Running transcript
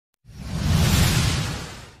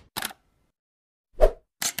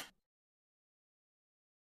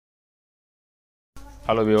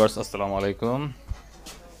Hello viewers, আসসালামু আলাইকুম।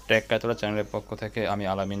 Take কাইতালা চ্যানেলের পক্ষ থেকে আমি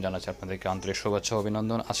আলামিন জানাচ্ছি আপনাদেরকে আন্তরিক শুভেচ্ছা ও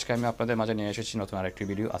অভিনন্দন। আজকে আমি আপনাদের মাঝে নিয়ে এসেছি নতুন আরেকটি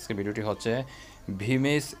ভিডিও। আজকে ভিডিওটি হচ্ছে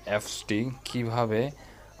ভিমেজ অ্যাপসটি কীভাবে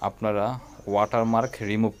আপনারা ওয়াটারমার্ক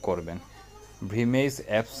রিমুভ করবেন। ভিমেজ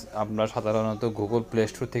অ্যাপস আপনার সাধারণত গুগল প্লে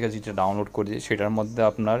স্টোর থেকে যেটা ডাউনলোড করি সেটার মধ্যে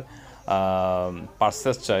আপনার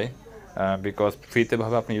পারচেস চাই, বিকজ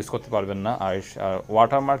ফ্রিতেভাবে আপনি ইউজ করতে পারবেন না। আর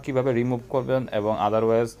ওয়াটারমার্ক কীভাবে রিমুভ করবেন এবং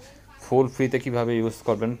আদারওয়াইজ ফুল ফ্রিতে কীভাবে ইউজ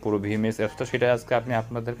করবেন পুরো ভিএমএস অ্যাপসটা, সেটা আজকে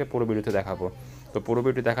আপনাদেরকে পুরো ভিডিওতে দেখাবো। তো পুরো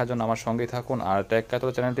ভিডিওটি দেখার জন্য আমার সঙ্গেই থাকুন। আর টেক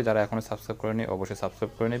কাইতালা চ্যানেলটি যারা এখনও সাবস্ক্রাইব করেনি অবশ্যই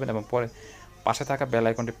সাবস্ক্রাইব করে নেবেন এবং পরে পাশে থাকা বেল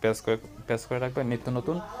আইকনটি প্রেস করে রাখবেন নিত্য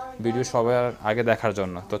নতুন ভিডিও সবার আগে দেখার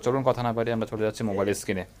জন্য। তো চলুন কথা না বাড়িয়ে আমরা চলে যাচ্ছি মোবাইল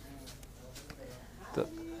স্ক্রিনে। তো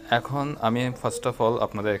এখন আমি ফার্স্ট অফ অল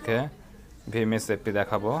আপনাদেরকে ভিএমএস অ্যাপটি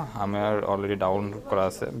দেখাবো। আমার অলরেডি ডাউনলোড করা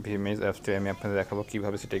আছে ভিএমএস অ্যাপসটি। আমি আপনাদের দেখাবো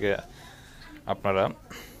কীভাবে সেটাকে আপনারা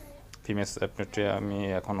ভিএমএস অ্যাপটি আমি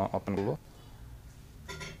এখন ওপেন করব।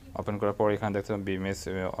 ওপেন করার পর এখানে দেখতে ভিএমএস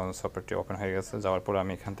সফটওয়্যারটি ওপেন হয়ে গেছে। যাওয়ার পর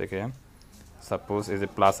আমি এখান থেকে সাপোজ এই যে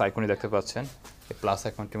প্লাস আইকনটি দেখতে পাচ্ছেন, এই প্লাস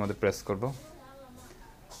আইকনটির মধ্যে প্রেস করব।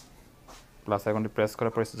 প্লাস আইকনটি প্রেস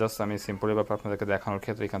করার পর জাস্ট আমি সিম্পলি ব্যাপার আপনাদেরকে দেখানোর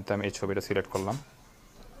ক্ষেত্রে এখান থেকে আমি এই ছবিটা সিলেক্ট করলাম।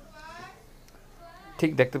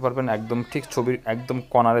 ঠিক দেখতে পারবেন একদম ঠিক ছবির একদম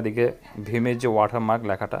কর্নারের দিকে ভিমেজ যে ওয়াটারমার্ক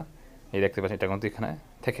লেখাটা এই দেখতে পাচ্ছেন, এটা কিন্তু এখানে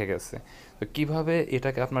থেকে গেছে। তো কীভাবে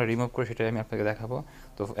এটাকে আপনারা রিমুভ করে সেটাই আমি আপনাকে দেখাবো।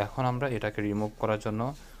 তো এখন আমরা এটাকে রিমুভ করার জন্য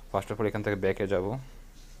ফার্স্ট অফ অল এখান থেকে ব্যাকে যাব।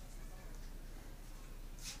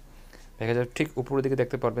 ব্যাকে যাব, ঠিক উপরের দিকে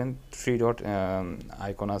দেখতে পারবেন 3 ডট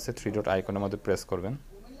আইকন আছে। 3 ডট আইকনের মধ্যে প্রেস করবেন।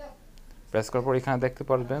 প্রেস করার পর এখানে দেখতে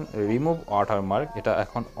পারবেন রিমুভ ওয়াটারমার্ক, এটা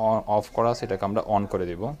এখন অফ করা আছে, এটাকে আমরা অন করে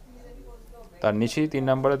দেব। তার নিচেই 3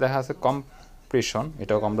 নম্বরে দেখা আছে কম্প্রেশন,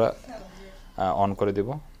 এটাও আমরা অন করে দেব।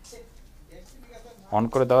 অন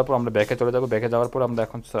করে দেওয়ার পর আমরা ব্যাকে চলে যাব। ব্যাকে যাওয়ার পর আমরা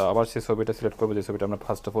এখন আবার সেই ছবিটা সিলেক্ট করবো, যে ছবিটা আমরা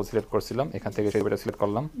ফার্স্ট অফ অল সিলেক্ট করছিলাম। এখান থেকে সেই ছবিটা সিলেক্ট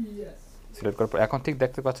করলাম। সিলেক্ট করার পর এখন ঠিক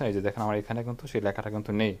দেখতে পাচ্ছেন এই যে দেখেন আমার এখানে কিন্তু সেই লেখাটা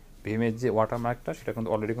কিন্তু নেই। ভিমেজ যে ওয়াটারমার্কটা সেটা কিন্তু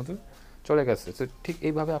অলরেডি কিন্তু চলে গেছে। তো ঠিক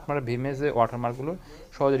এইভাবে আপনারা ভিমেজে ওয়াটারমার্কগুলো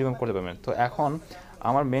সহজে রিমুভ করতে পারবেন। তো এখন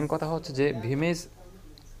আমার মেন কথা হচ্ছে যে ভিমেজ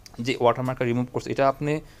যে ওয়াটারমার্কটা রিমুভ করছে এটা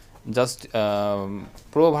আপনি জাস্ট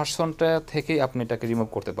প্রো ভার্সনটা থেকেই আপনি এটাকে রিমুভ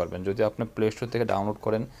করতে পারবেন। যদি আপনি প্লে স্টোর থেকে ডাউনলোড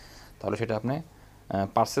করেন তাহলে সেটা আপনি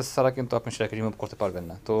পারচেস ছাড়া কিন্তু আপনি সেটাকে রিমুভ করতে পারবেন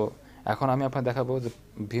না। তো এখন আমি আপনাকে দেখাবো যে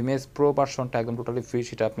ভিমেজ প্রো ভার্সনটা একদম টোটালি ফ্রি,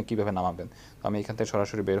 সেটা আপনি কীভাবে নামাবেন। তো আমি এখান থেকে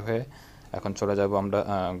সরাসরি বের হয়ে এখন চলে যাব আমরা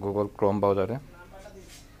গুগল ক্রোম ব্রাউজারে।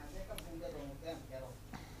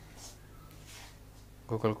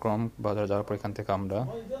 গুগল ক্রোম ব্রাউজারে যাওয়ার পর এখান থেকে আমরা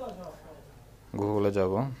গুগলে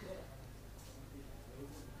যাব।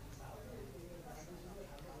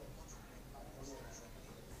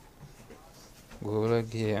 গুগলে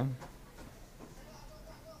গিয়ে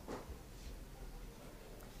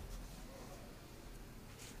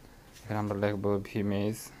এখানে আমরা লিখব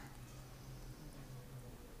ভিমেজ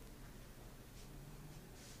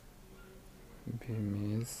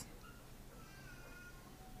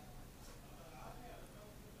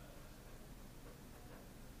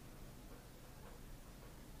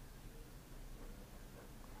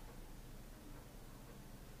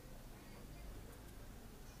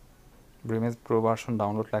ভিমেজ প্রো ভার্সন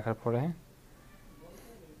ডাউনলোড লেখার পরে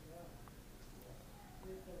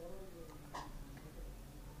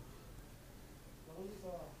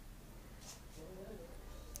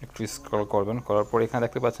একটু স্ক্রল করবেন। করার পর এখানে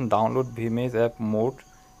দেখতে পাচ্ছেন download ভিমেজ app mode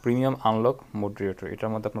premium unlock moderator,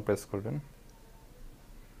 এটার মধ্যে আপনি প্রেস করবেন।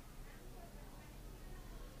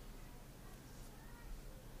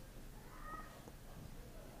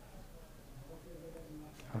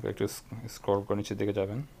 একটু স্ক্রল করে নিচের দিকে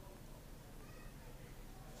যাবেন,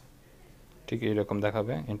 ঠিক এইরকম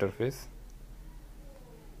দেখাবে ইন্টারফেস।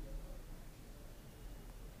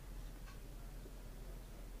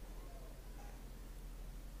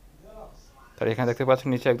 তার এখানে দেখতে পাচ্ছেন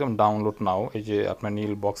নিচে একদম ডাউনলোড নাও, এই যে আপনার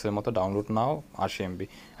নীল বক্সের মতো ডাউনলোড নাও 80 MB।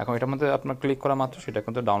 এখন এটার মধ্যে আপনার ক্লিক করা মাত্র সেটা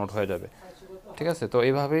কিন্তু ডাউনলোড হয়ে যাবে। ঠিক আছে, তো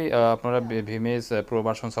এইভাবেই আপনারা ভিমেজ প্রো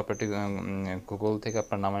ভার্সন সফটওয়্যারটি গুগল থেকে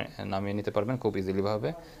আপনার নামিয়ে নিতে পারবেন খুব ইজিলিভাবে।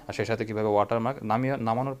 আর সেই সাথে কীভাবে ওয়াটারমার্ক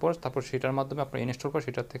নামানোর পর তারপর সেটার মাধ্যমে আপনার ইনস্টল করে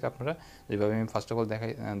সেটার থেকে আপনারা যেভাবে আমি ফার্স্ট অফ অল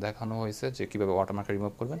দেখানো হয়েছে যে কীভাবে ওয়াটারমার্কটা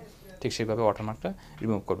রিমুভ করবেন, ঠিক সেইভাবে ওয়াটারমার্কটা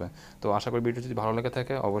রিমুভ করবেন। তো আশা করি ভিডিও যদি ভালো লেগে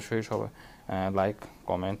থাকে অবশ্যই সবাই লাইক,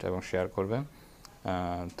 কমেন্ট এবং শেয়ার করবেন।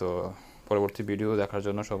 তো পরবর্তী ভিডিও দেখার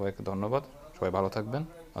জন্য সবাইকে ধন্যবাদ। সবাই ভালো থাকবেন।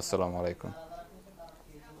 আসসালামু আলাইকুম।